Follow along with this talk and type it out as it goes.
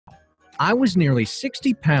I was nearly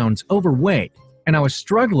 60 pounds overweight, and I was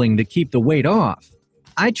struggling to keep the weight off.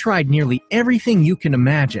 I tried nearly everything you can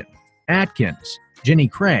imagine: Atkins, Jenny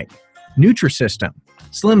Craig, Nutrisystem,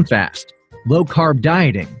 SlimFast, low-carb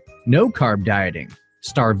dieting, no-carb dieting,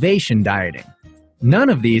 starvation dieting. None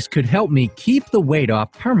of these could help me keep the weight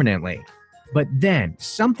off permanently. But then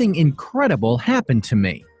something incredible happened to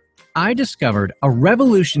me. I discovered a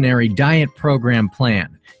revolutionary diet program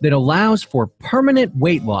plan that allows for permanent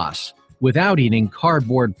weight loss without eating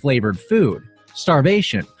cardboard-flavored food,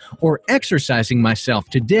 starvation, or exercising myself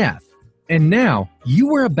to death. And now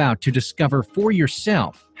you are about to discover for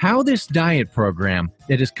yourself how this diet program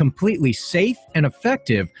that is completely safe and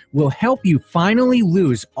effective will help you finally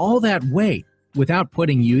lose all that weight without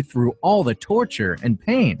putting you through all the torture and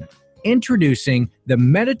pain. Introducing the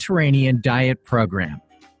Mediterranean Diet Program.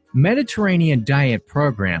 Mediterranean Diet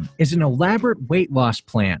Program is an elaborate weight loss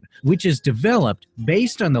plan which is developed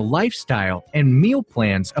based on the lifestyle and meal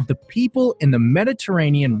plans of the people in the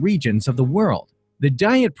Mediterranean regions of the world. The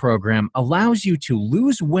diet program allows you to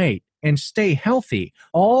lose weight and stay healthy,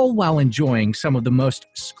 all while enjoying some of the most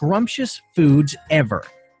scrumptious foods ever.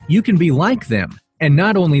 You can be like them and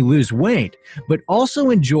not only lose weight, but also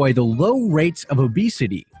enjoy the low rates of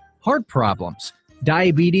obesity, heart problems,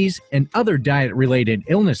 diabetes, and other diet-related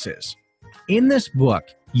illnesses. In this book,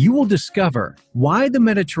 you will discover why the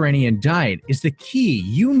Mediterranean diet is the key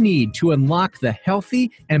you need to unlock the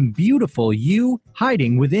healthy and beautiful you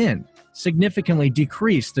hiding within, significantly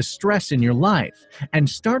decrease the stress in your life, and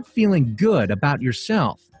start feeling good about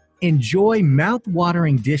yourself. Enjoy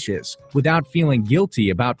mouth-watering dishes without feeling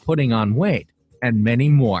guilty about putting on weight, and many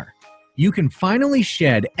more. You can finally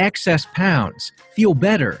shed excess pounds, feel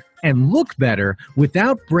better, and look better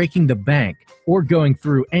without breaking the bank or going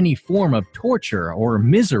through any form of torture or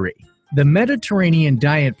misery. The Mediterranean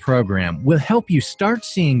Diet Program will help you start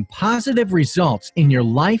seeing positive results in your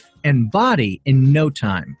life and body in no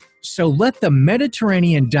time. So let the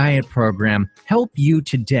Mediterranean Diet Program help you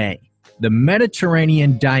today. The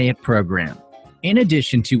Mediterranean Diet Program. In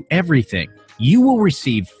addition to everything, you will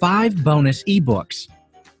receive 5 bonus ebooks.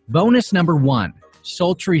 Bonus number 1,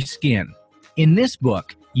 Sultry Skin. In this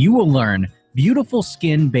book, you will learn beautiful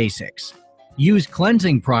skin basics. Use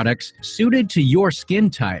cleansing products suited to your skin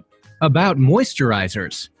type, about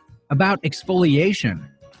moisturizers, about exfoliation,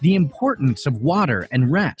 the importance of water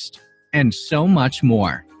and rest, and so much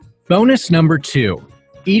more. Bonus number 2,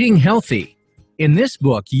 Eating Healthy. In this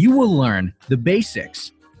book, you will learn the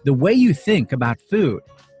basics, the way you think about food,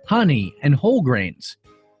 honey and whole grains,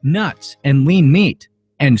 nuts and lean meat,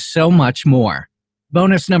 and so much more.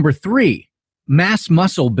 Bonus number 3, Mass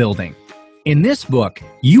Muscle Building. In this book,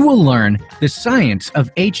 you will learn the science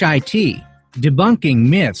of HIIT, debunking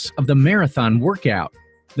myths of the marathon workout,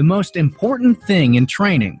 the most important thing in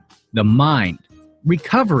training, the mind,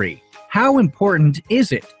 recovery, how important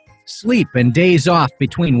is it, sleep and days off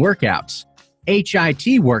between workouts,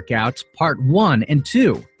 HIIT workouts part 1 and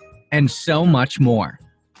 2, and so much more.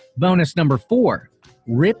 Bonus number 4,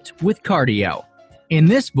 Ripped with Cardio. In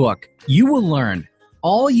this book, you will learn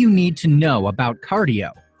all you need to know about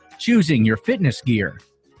cardio, choosing your fitness gear.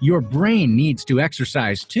 Your brain needs to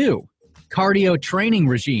exercise too. Cardio training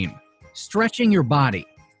regime, stretching your body,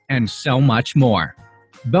 and so much more.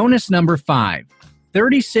 Bonus number 5,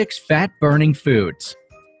 36 fat-burning foods.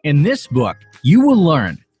 In this book, you will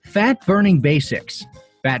learn fat-burning basics,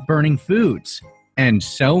 fat-burning foods, and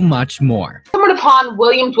so much more. I stumbled upon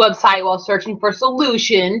William's website while searching for a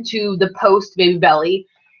solution to the post-baby belly.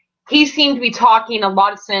 He seemed to be talking a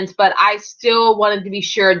lot of sense, but I still wanted to be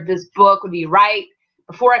sure that this book would be right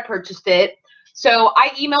before I purchased it. So I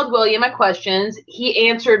emailed William my questions. He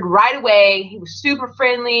answered right away. He was super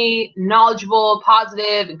friendly, knowledgeable,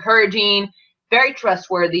 positive, encouraging, very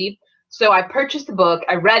trustworthy. So I purchased the book,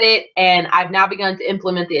 I read it, and I've now begun to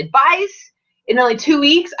implement the advice. In only 2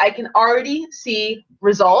 weeks, I can already see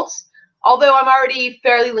results. Although I'm already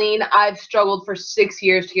fairly lean, I've struggled for 6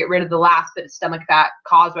 years to get rid of the last bit of stomach fat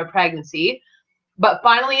caused by pregnancy. But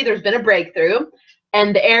finally, there's been a breakthrough,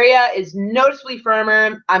 and the area is noticeably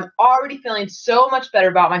firmer. I'm already feeling so much better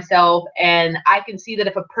about myself, and I can see that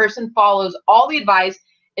if a person follows all the advice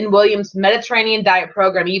in William's Mediterranean Diet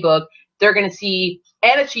Program ebook, they're going to see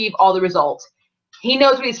and achieve all the results. He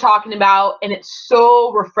knows what he's talking about, and it's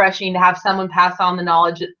so refreshing to have someone pass on the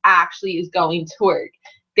knowledge that actually is going to work.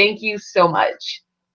 Thank you so much.